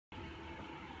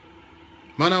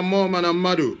Manamo,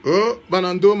 manamadu, oh,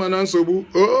 banando, manansobu,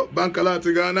 oh,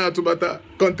 bankalati gana tubata,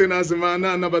 containers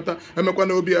mana nabata,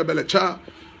 emekwana obi abele cha.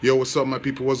 Yo, what's up, my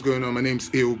people? What's going on? My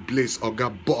name's Illbliss, Oga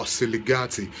Boss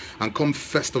Iligati, and come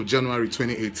 1st of January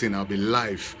 2018, I'll be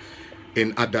live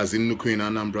in Adazi-Nnukwu in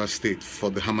Anambra State for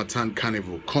the Harmattan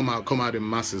Carnival. Come out in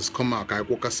masses, come out. I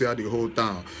walk see the whole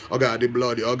town. Oga the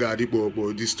bloody, Oga the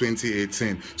bobo, this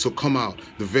 2018. So come out.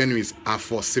 The venue is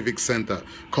Afor Civic Center.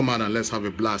 Come out and let's have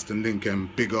a blast and link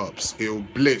and big ups.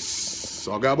 Illbliss,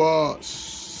 Oga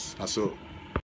Boss. That's all.